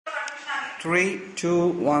3, 2,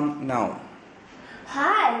 1, now.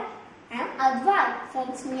 Hi, I'm Advaith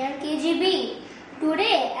from Senior KGB.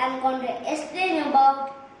 Today I'm going to explain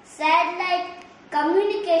about satellite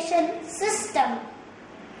communication system.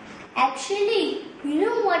 Actually, you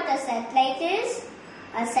know what a satellite is?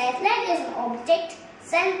 A satellite is an object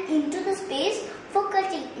sent into the space for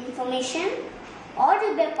collecting information or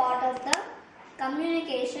to be a part of the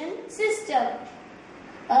communication system.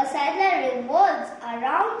 A satellite revolves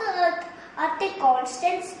around the Earth at a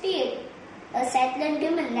constant speed. A satellite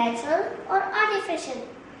can be natural or artificial.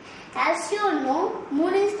 As you all know,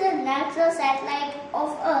 Moon is the natural satellite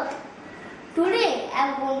of Earth. Today I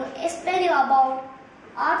am going to explain you about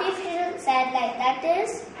artificial satellite, that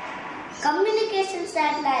is communication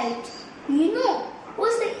satellite. You know who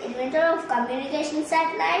is the inventor of communication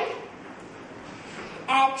satellite?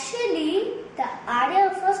 Actually, the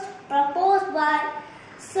idea was proposed by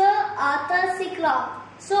Sir Arthur C. Clarke.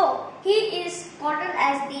 So, he is quoted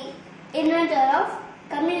as the inventor of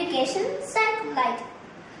communication satellite.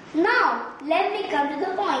 Now, let me come to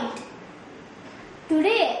the point.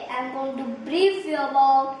 Today, I am going to brief you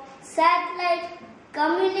about satellite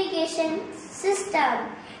communication system.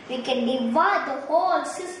 We can divide the whole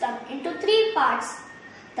system into three parts.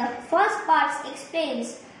 The first part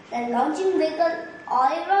explains the launching vehicle or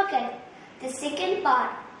a rocket. The second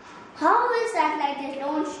part, how a satellite is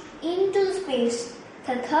launched into space.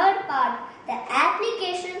 The third part, the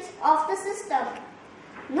applications of the system.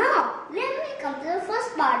 Now, let me come to the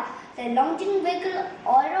first part, the launching vehicle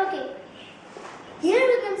or rocket. Here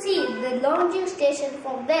you can see the launching station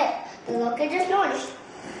from where the rocket is launched.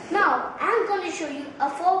 Now, I am going to show you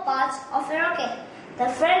four parts of a rocket. The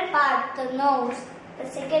front part, the nose. The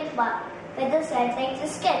second part, where the satellite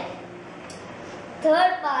is kept.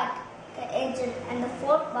 Third part, the engine. And the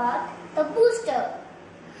fourth part, the booster.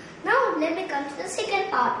 Now, let me come to the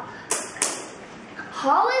second part.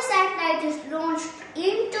 How a satellite is launched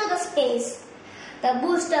into the space. The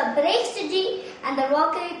booster breaks the G and the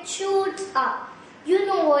rocket shoots up. You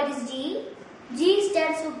know what is G? G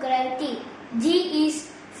stands for gravity. G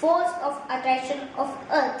is force of attraction of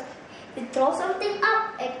Earth. You throw something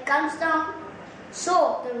up, it comes down.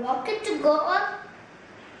 So, the rocket to go up,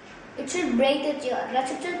 it should break the G,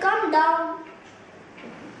 it should come down.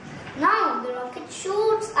 Now, the rocket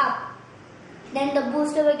shoots up. Then the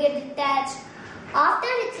booster will get detached. After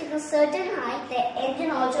reaching a certain height, the engine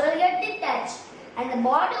also will get detached. And the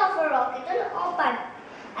body of a rocket will open.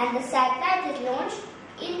 And the satellite is launched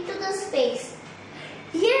into the space.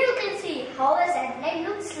 Here you can see how a satellite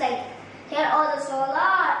looks like. Here are the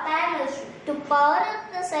solar panels to power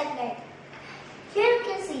up the satellite. Here you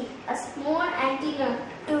can see a small antenna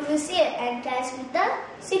to receive and transmit the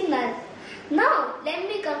signal. Now let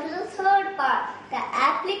me come to the third part, the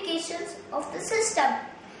applications of the system.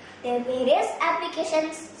 There are various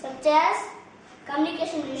applications such as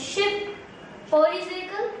communication with ship, police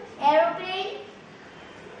vehicle, aeroplane,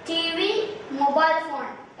 TV, mobile phone,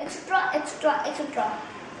 etc., etc., etc.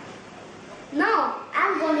 Now,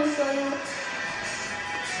 I am going to show you.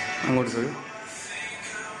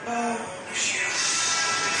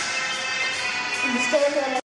 This